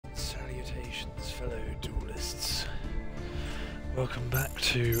Greetings, fellow duelists. Welcome back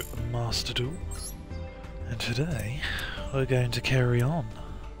to Master Duel, and today we're going to carry on.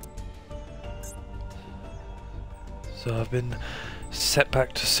 So I've been set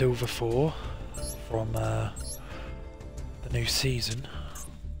back to Silver 4 from the new season,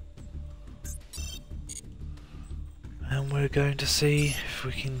 and we're going to see if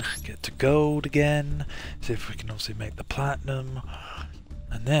we can get to gold again, see if we can obviously make the platinum,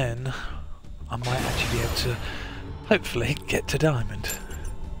 and then I might actually be able to hopefully get to diamond.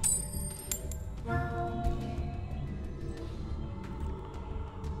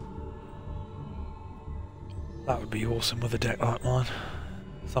 That would be awesome with a deck like mine.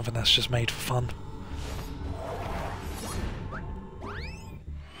 Something that's just made for fun.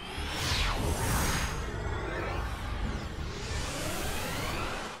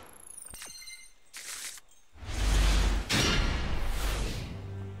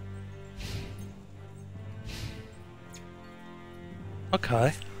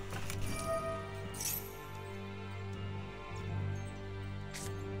 Okay.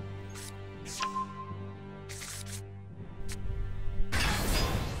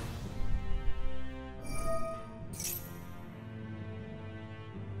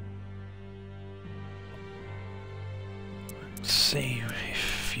 Let's see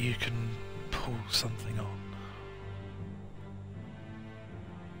if you can pull something on.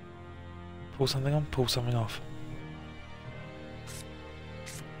 Pull something on, pull something off.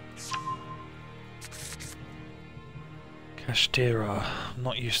 Kashtira. I'm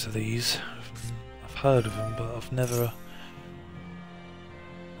not used to these. I've heard of them, but I've never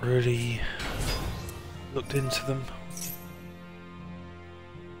really looked into them.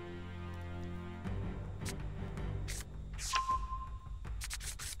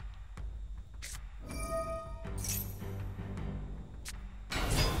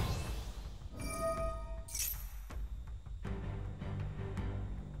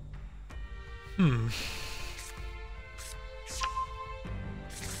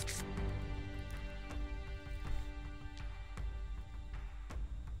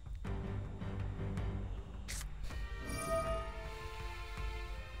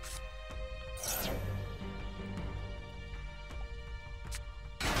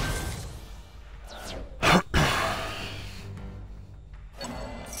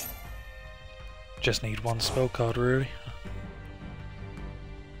 Just need one spell card, really.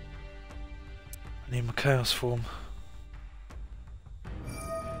 I need my Chaos form.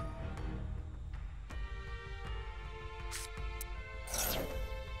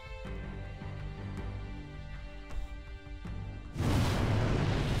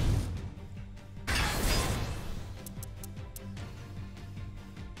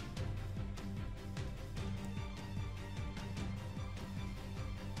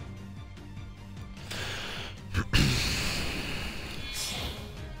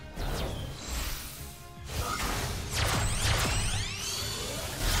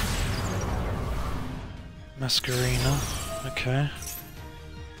 Masquerina, okay.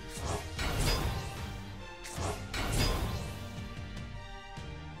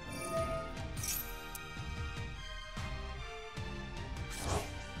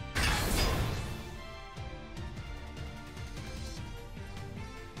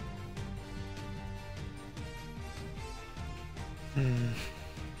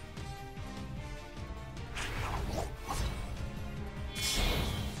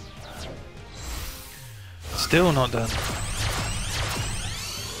 Still not done.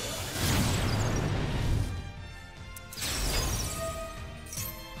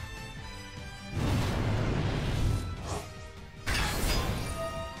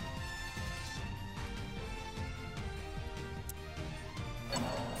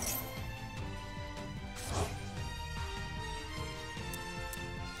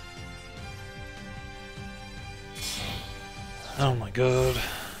 Oh my god.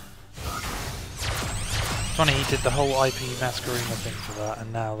 Funny, he did the whole IP Masquerina thing for that,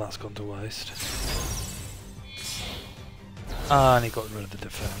 and now that's gone to waste. Ah, and he got rid of the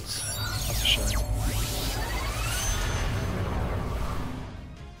defense. That's a shame.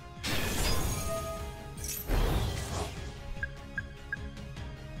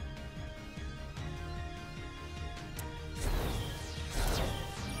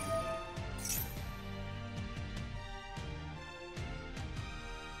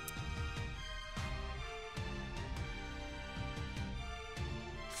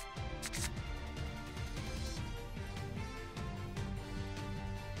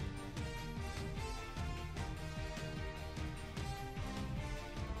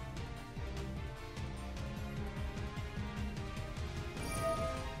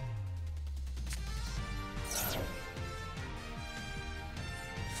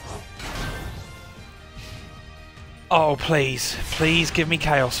 Oh, please. Please give me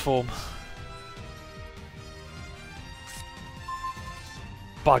Chaos Form.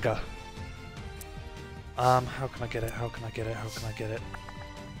 Bugger. How can I get it? How can I get it? How can I get it?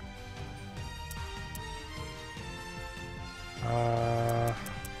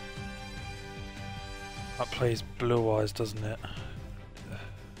 That plays Blue Eyes, doesn't it?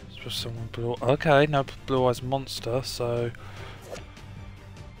 It's for someone blue. Okay, no Blue Eyes monster, so.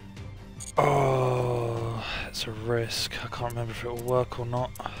 Oh, it's a risk. I can't remember if it will work or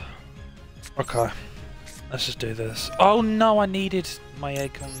not. Okay, let's just do this. Oh no, I needed my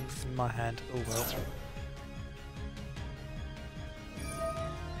egg in my hand. Oh well.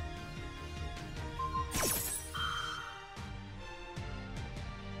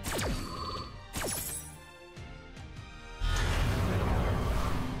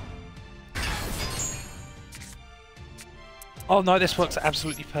 Oh no, this works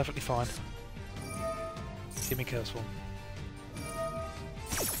absolutely perfectly fine. Give me Chaos Form.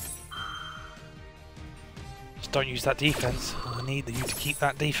 Just don't use that defense. I need you to keep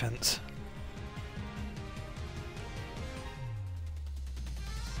that defense.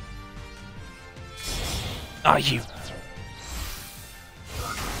 Ah, you.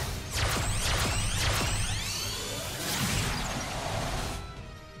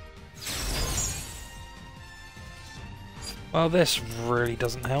 Well, this really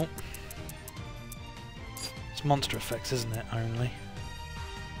doesn't help. It's monster effects, isn't it, only?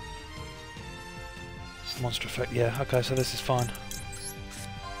 Monster effect, yeah. Okay, so this is fine.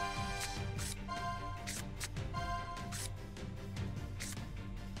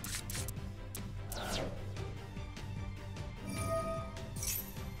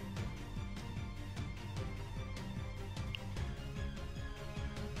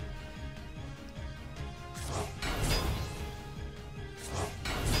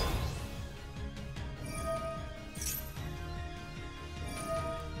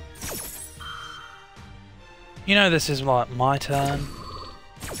 You know this is like my turn.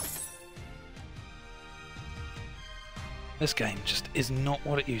 This game just is not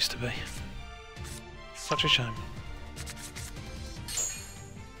what it used to be. Such a shame.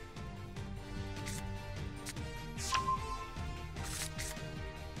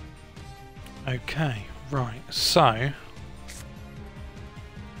 Okay, right, so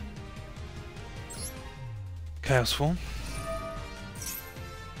Chaos Form.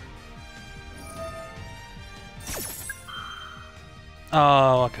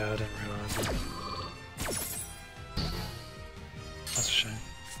 Oh, okay, I didn't realise that. That's a shame.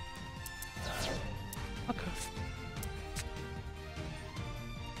 Okay.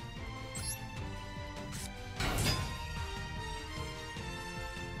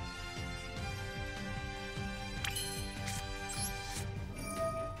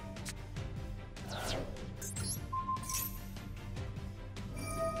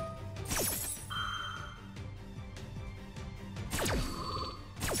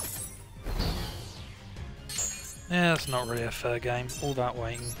 Yeah, that's not really a fair game. All that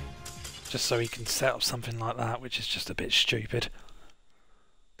waiting just so he can set up something like that, which is just a bit stupid.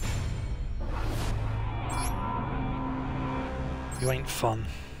 You ain't fun.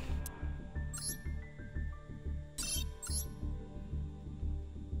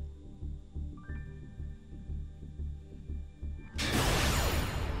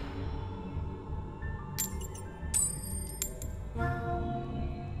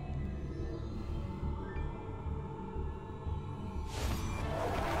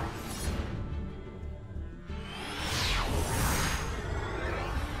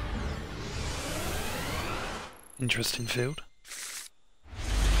 Interesting field.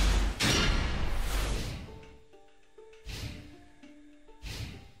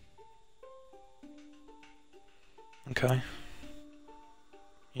 Okay.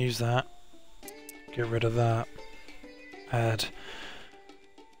 Use that. Get rid of that. Add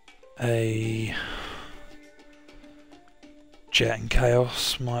a Jet and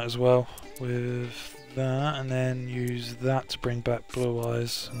Chaos, might as well, with that, and then use that to bring back Blue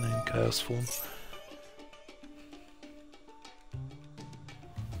Eyes, and then Chaos Form.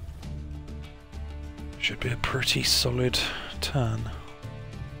 Should be a pretty solid turn.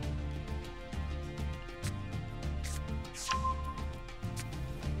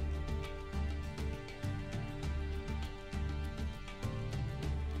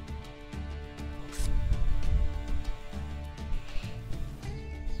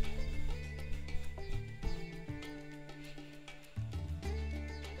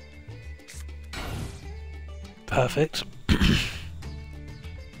 Perfect.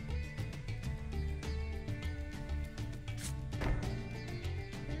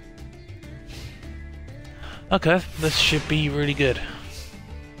 Okay, this should be really good.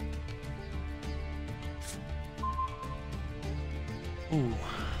 Ooh.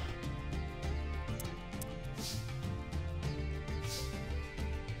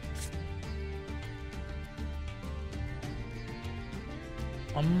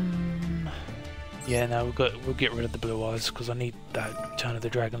 Yeah, no, we'll get rid of the blue eyes because I need that Return of the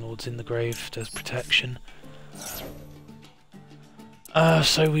Dragon Lords in the grave as protection.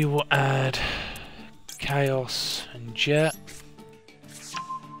 So we will add Chaos and Jet.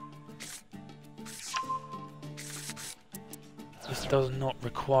 This does not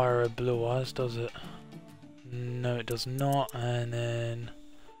require a blue eyes, does it? No, it does not. And then,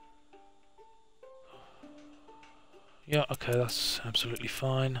 yeah, okay, that's absolutely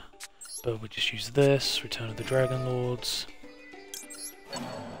fine. But we'll just use this, Return of the Dragon Lords.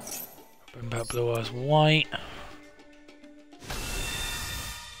 Bring back Blue Eyes White.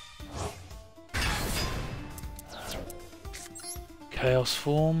 Chaos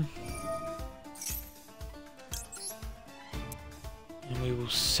form. And we will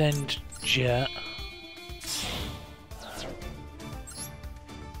send Jet.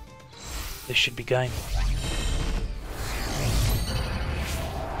 This should be game.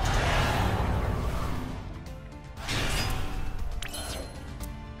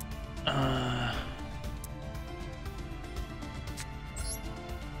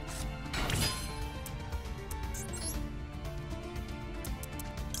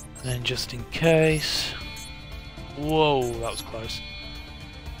 Then just in case... Whoa, that was close.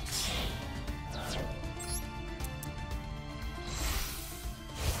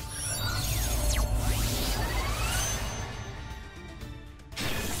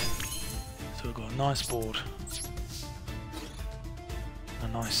 So we've got a nice board. A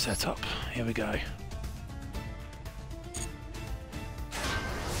nice setup. Here we go.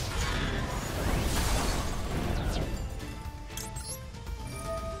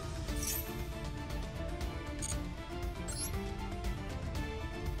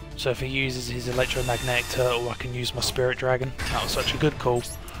 So if he uses his electromagnetic turtle, I can use my spirit dragon. That was such a good call.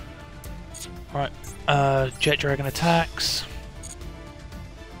 Right, jet dragon attacks.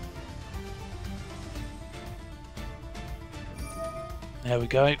 There we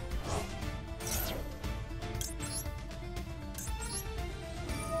go.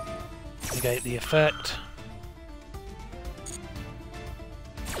 Negate the effect.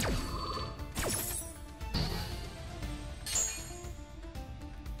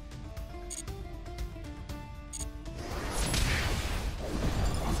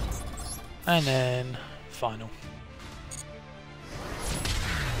 And then final.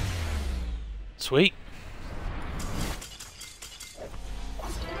 Sweet.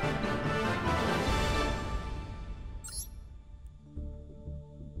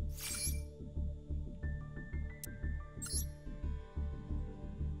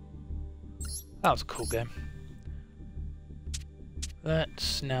 That was a cool game.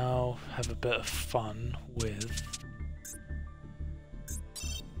 Let's now have a bit of fun with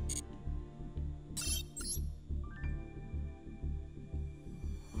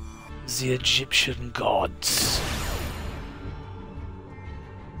the Egyptian gods.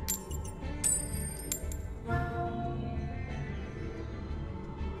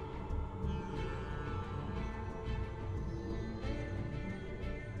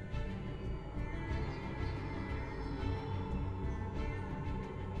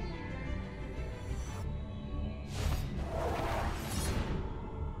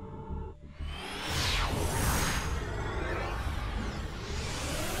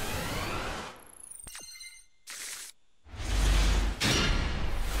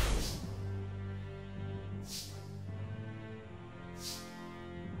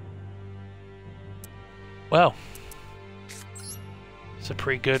 Well, it's a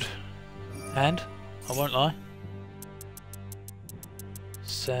pretty good hand, I won't lie.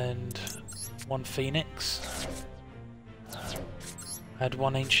 Send one Phoenix. Add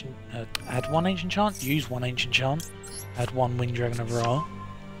one ancient chant. Use one ancient chant. Add one Wind Dragon of Ra.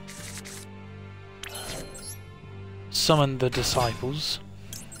 Summon the disciples.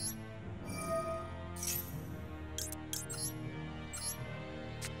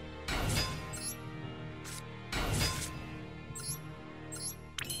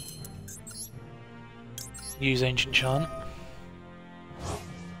 Use ancient chant.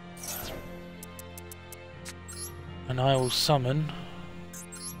 And I will summon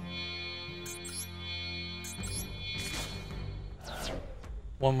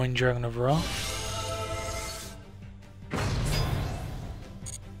one Wind Dragon of Ra.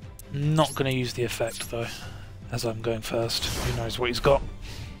 Not going to use the effect though, as I'm going first. Who knows what he's got.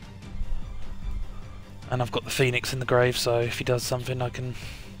 And I've got the Phoenix in the grave, so if he does something I can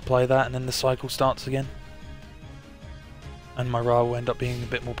play that and then the cycle starts again. And my Ra will end up being a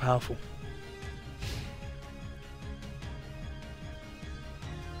bit more powerful.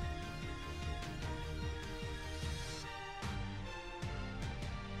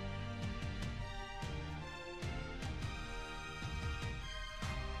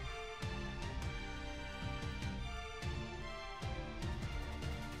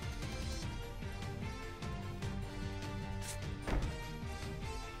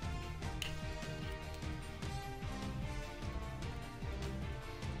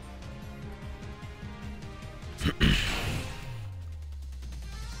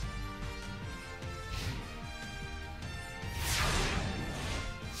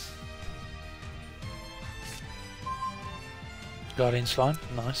 Guardian Slime,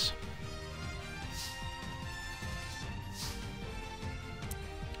 nice.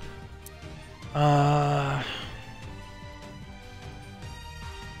 Yeah,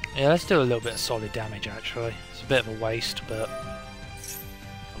 let's do a little bit of solid damage actually. It's a bit of a waste, but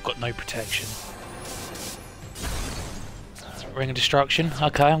I've got no protection. Ring of Destruction,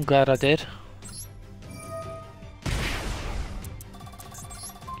 okay, I'm glad I did.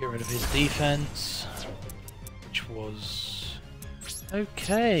 Get rid of his defense, which was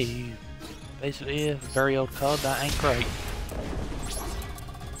okay. Basically a very old card, that ain't great.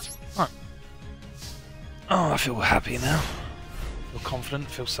 Right. Oh, I feel happy now. Feel confident,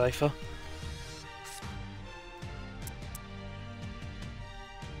 feel safer.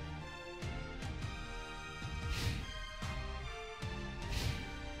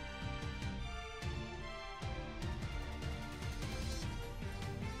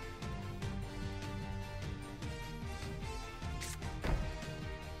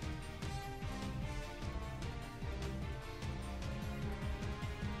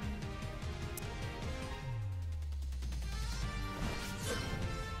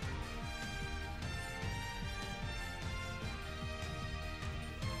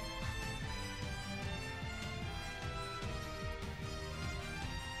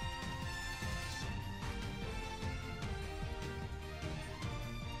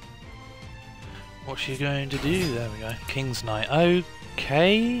 What's she going to do? There we go. King's Knight.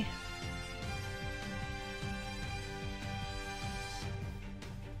 Okay.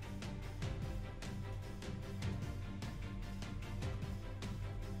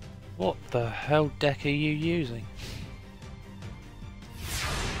 What the hell deck are you using?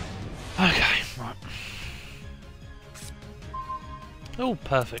 Okay, right. Oh,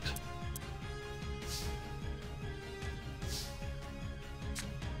 perfect.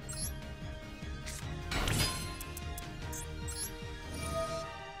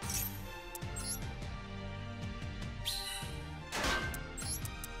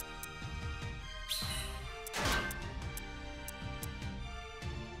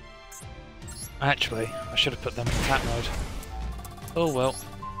 Actually, I should have put them in attack mode. Oh well.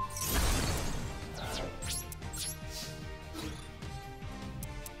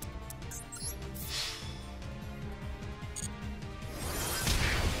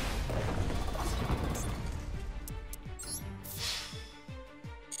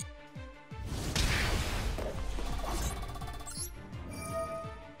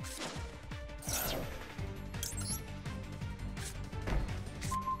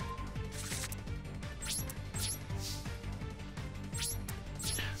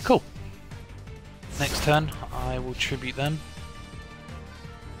 Cool. Next turn, I will tribute them.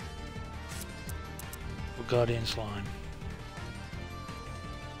 For Guardian Slime.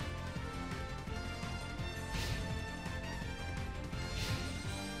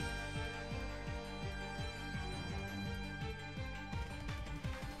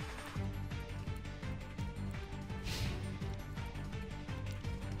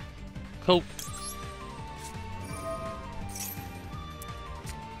 Cool.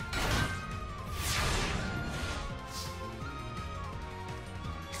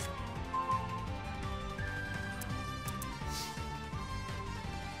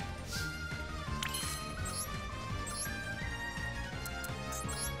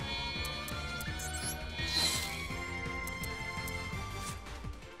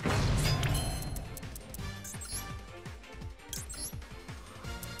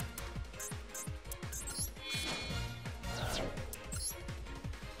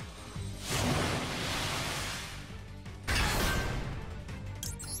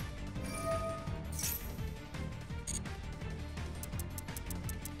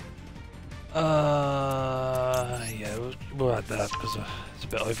 Yeah, we'll add that because it's a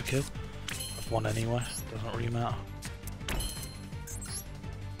bit overkill. I've won anyway, doesn't really matter.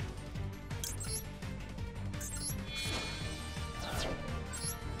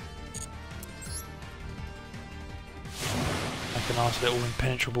 nice little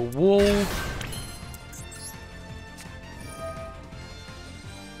impenetrable wall.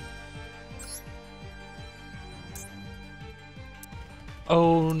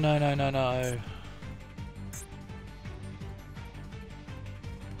 Oh, no, no, no, no.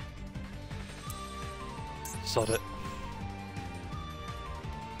 Sod it.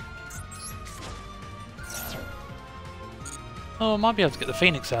 Oh, I might be able to get the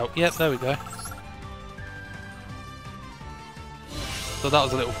Phoenix out. Yep, there we go. So that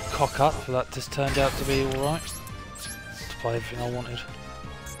was a little cock up, but that just turned out to be alright. To play everything I wanted.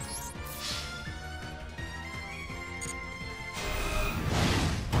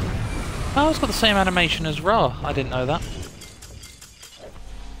 Oh, it's got the same animation as Ra. I didn't know that.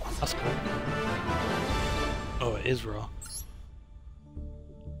 That's cool. Oh, it is Ra.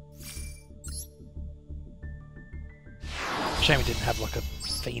 Shame we didn't have like a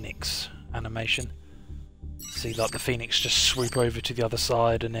Phoenix animation. See like the Phoenix just swoop over to the other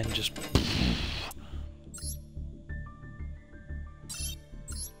side and then just...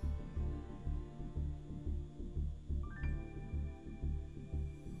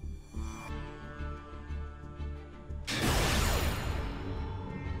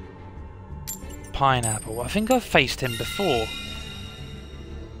 Pineapple. I think I've faced him before.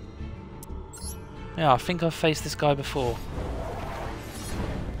 Yeah, I think I've faced this guy before.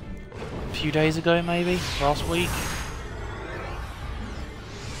 A few days ago maybe? Last week?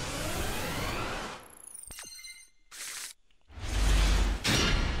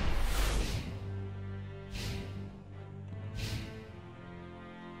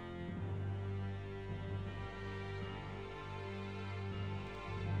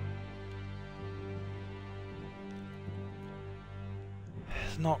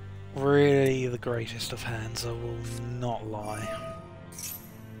 It's not really the greatest of hands, I will not lie.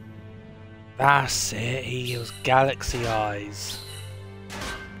 That's it, he was Galaxy Eyes.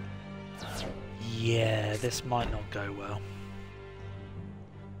 Yeah, this might not go well.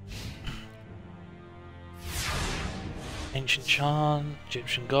 Ancient Charm,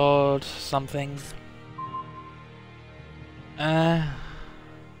 Egyptian God, something. I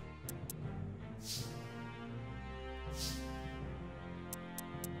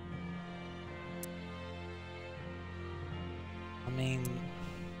mean...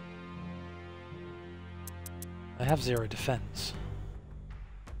 I have 0 defense.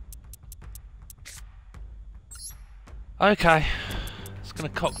 Okay. It's gonna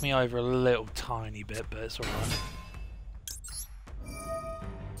cock me over a little tiny bit, but it's alright.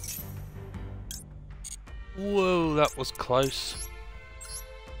 Whoa, that was close.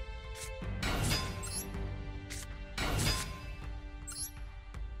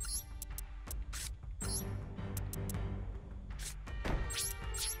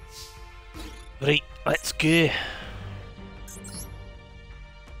 Right, let's go.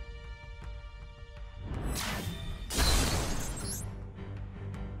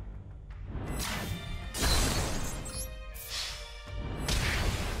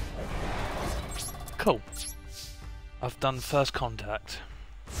 Cool. I've done first contact.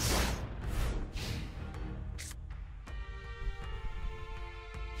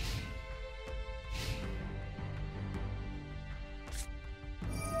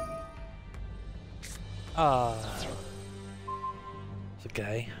 Ah. It's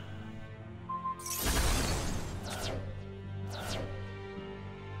okay.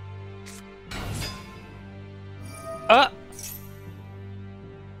 Ah!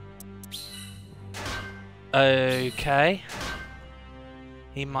 Okay.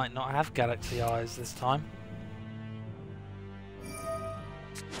 He might not have Galaxy Eyes this time. You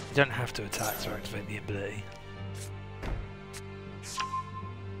don't have to attack to activate the ability.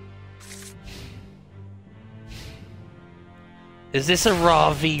 Is this a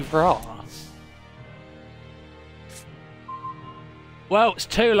Ra v Ra? Well, it's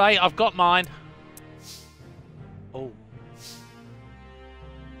too late. I've got mine. Oh.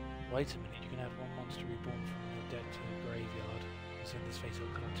 Wait a minute. You can have one monster reborn from your deck to the graveyard. Send this fatal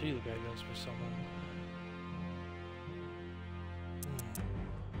card to the graveyard for someone.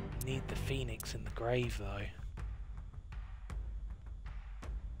 Need the Phoenix in the grave, though.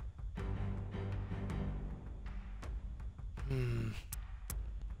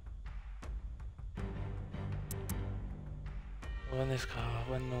 When this card,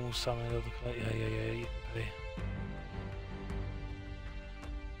 when normal summon, yeah, you can pay.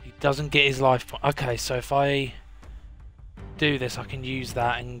 He doesn't get his life point. Okay, so if I do this, I can use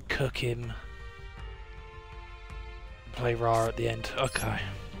that and cook him. Play Ra at the end. Okay.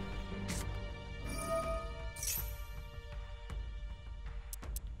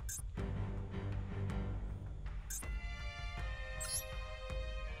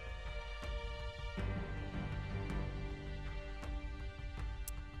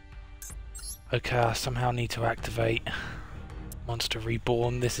 Okay, I somehow need to activate Monster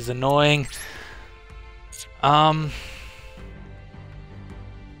Reborn. This is annoying. I'll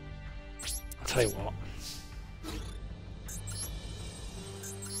tell you what.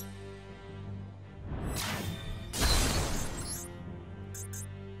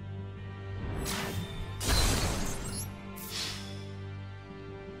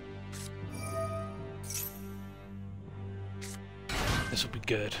 This will be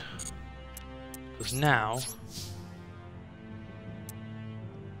good. Because now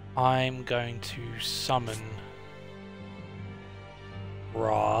I'm going to summon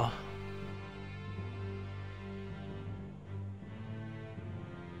Ra.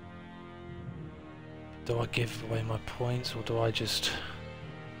 Do I give away my points or do I just...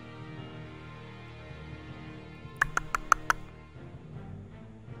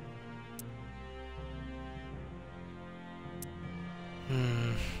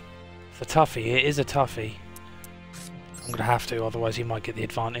 It's a toughie, it is a toughie. I'm gonna have to, otherwise he might get the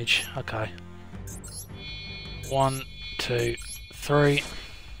advantage. Okay. 1, 2, 3.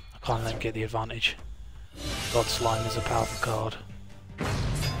 I can't let him get the advantage. God Slime is a powerful card.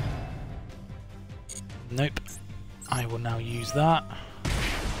 Nope. I will now use that.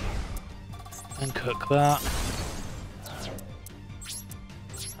 And cook that.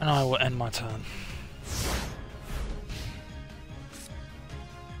 And I will end my turn.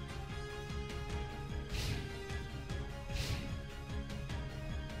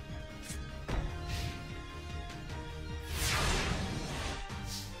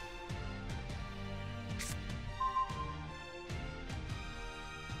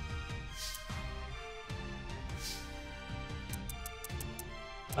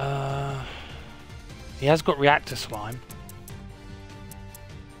 He has got Reactor Slime.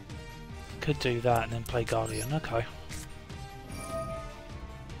 Could do that and then play Guardian, okay.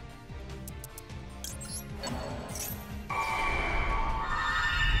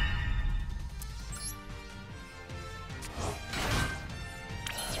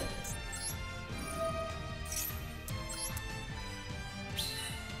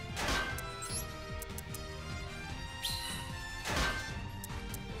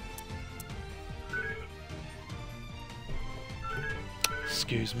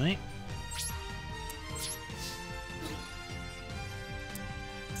 Excuse me.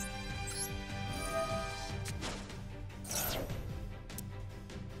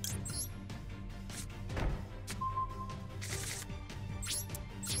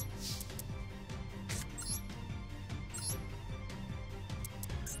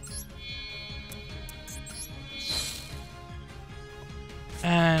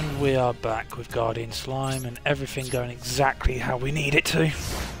 And we are back with Guardian Slime and everything going exactly how we need it to.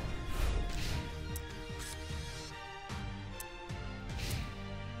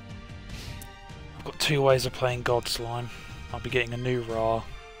 I've got 2 ways of playing God Slime. I'll be getting a new Ra.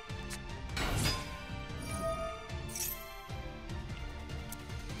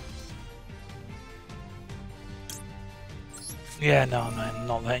 Yeah, no, I'm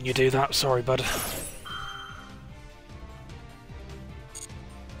not letting you do that. Sorry, bud.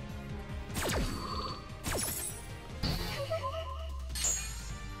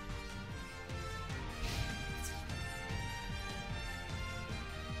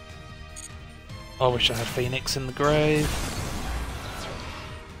 I wish I had Phoenix in the grave.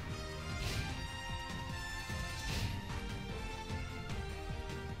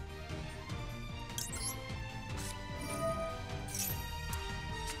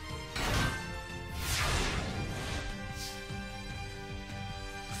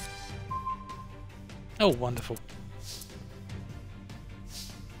 Oh, wonderful.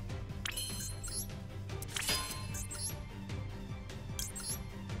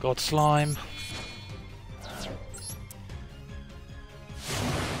 God Slime.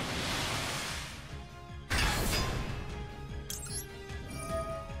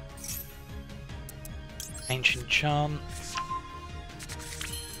 Ancient Charm.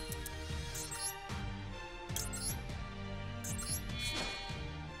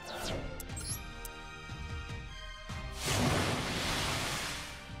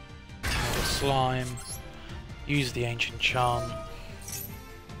 Another Slime. Use the Ancient Charm.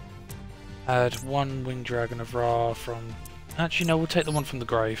 Add 1 Winged Dragon of Ra from... Actually no, we'll take the one from the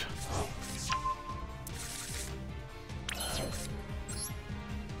grave.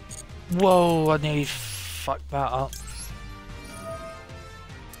 Whoa, I nearly fucked that up.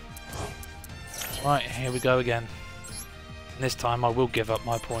 Right, here we go again. And this time I will give up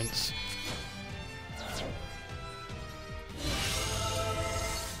my points.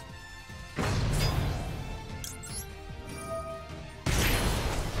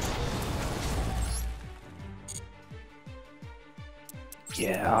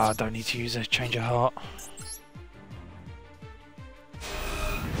 Yeah, I don't need to use a change of heart.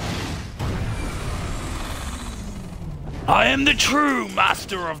 I am the true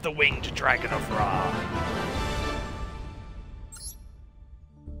master of the winged dragon of Ra.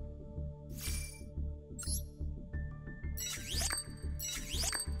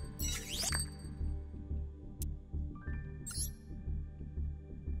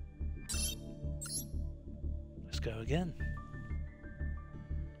 Let's go again.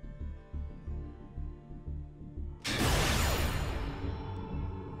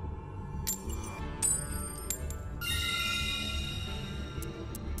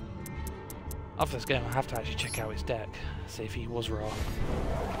 After this game, I have to actually check out his deck, see if he was raw.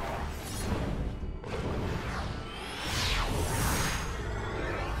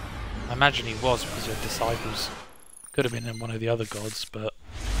 I imagine he was because he had disciples. Could have been in one of the other gods, but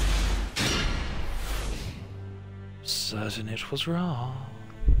certain it was raw.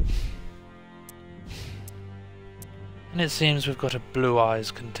 And it seems we've got a Blue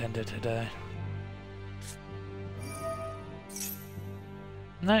Eyes contender today.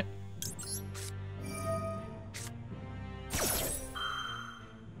 No.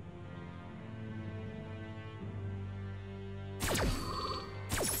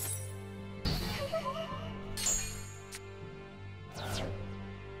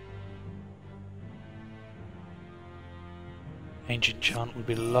 Ancient Chant would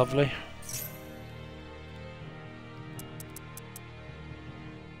be lovely.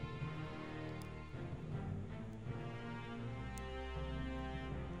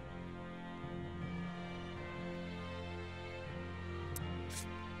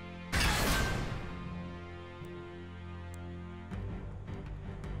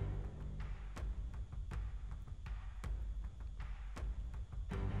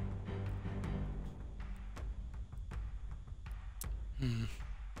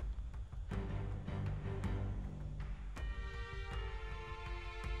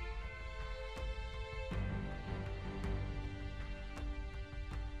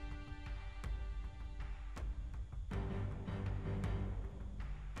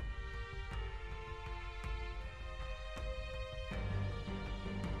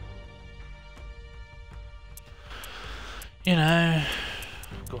 You know,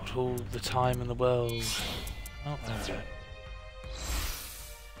 got all the time in the world. Oh, there we go.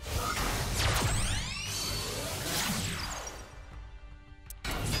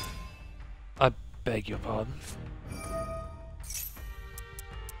 I beg your pardon.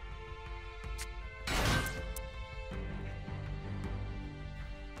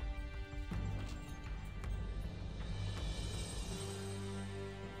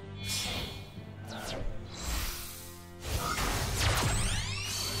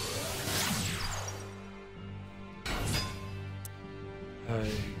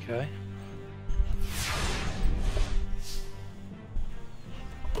 Okay.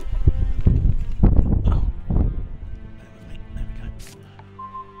 Oh. There we go.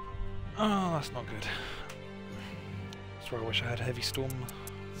 Oh, that's not good. That's where I wish I had Heavy Storm.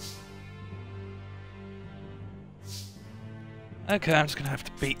 Okay, I'm just gonna have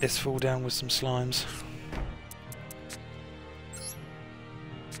to beat this fool down with some slimes.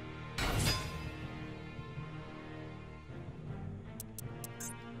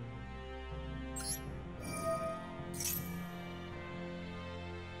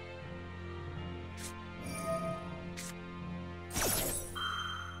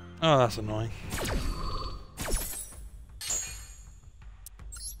 Oh, that's annoying.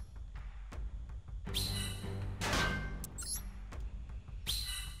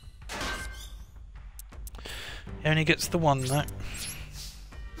 He only gets the one though.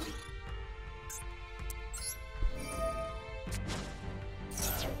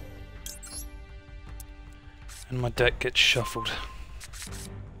 And my deck gets shuffled.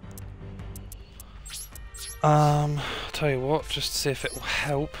 I'll tell you what, just to see if it will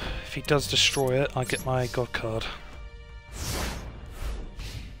help. If he does destroy it, I get my god card.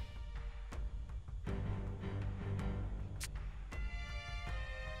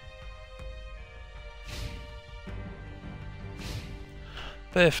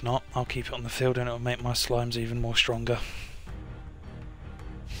 But if not, I'll keep it on the field and it will make my slimes even more stronger.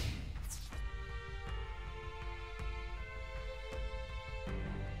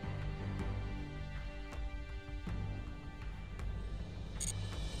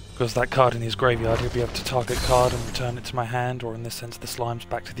 Because that card in his graveyard, he'll be able to target card and return it to my hand, or in this sense the slimes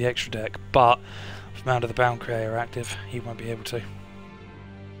back to the extra deck. But if Mound of the Bound Creator active, he won't be able to.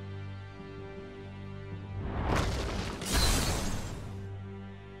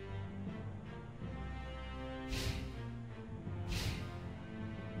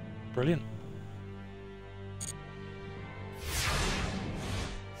 Brilliant.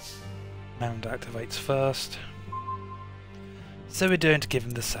 Mound activates first. So we're doing to give him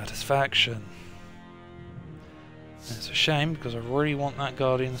the satisfaction. And it's a shame because I really want that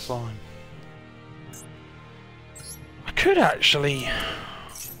Guardian Slime. I could actually...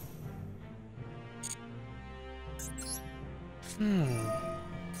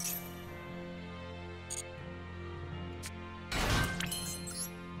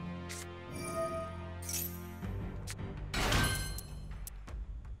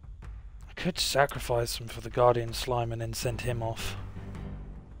 I could sacrifice him for the Guardian Slime and then send him off.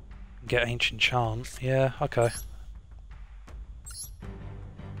 Get Ancient Chant. Yeah, okay.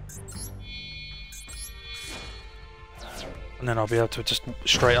 And then I'll be able to just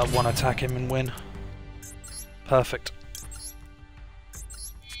straight up one attack him and win. Perfect.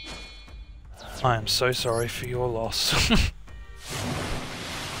 I am so sorry for your loss.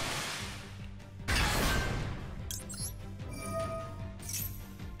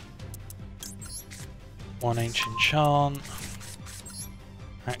 One Ancient Chant.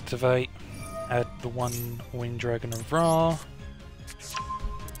 Activate. Add the one Wind Dragon of Ra.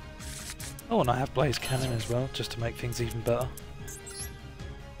 Oh, and I have Blaze Cannon as well, just to make things even better.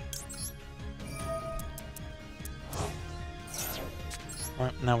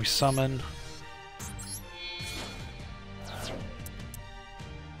 Right, now we summon.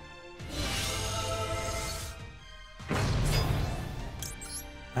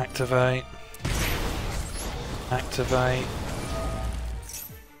 Activate. Activate.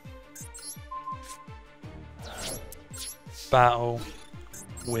 Battle.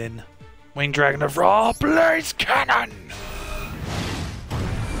 Win. Wing Dragon of Ra, Blaze Cannon!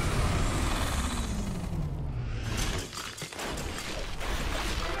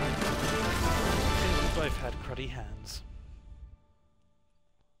 We both had cruddy hands.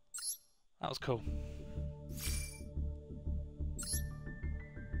 That was cool.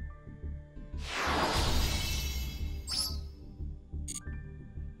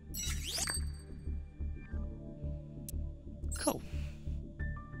 Cool.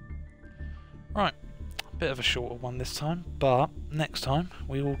 Right, a bit of a shorter one this time, but next time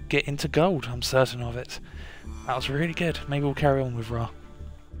we will get into gold, I'm certain of it. That was really good. Maybe we'll carry on with Ra.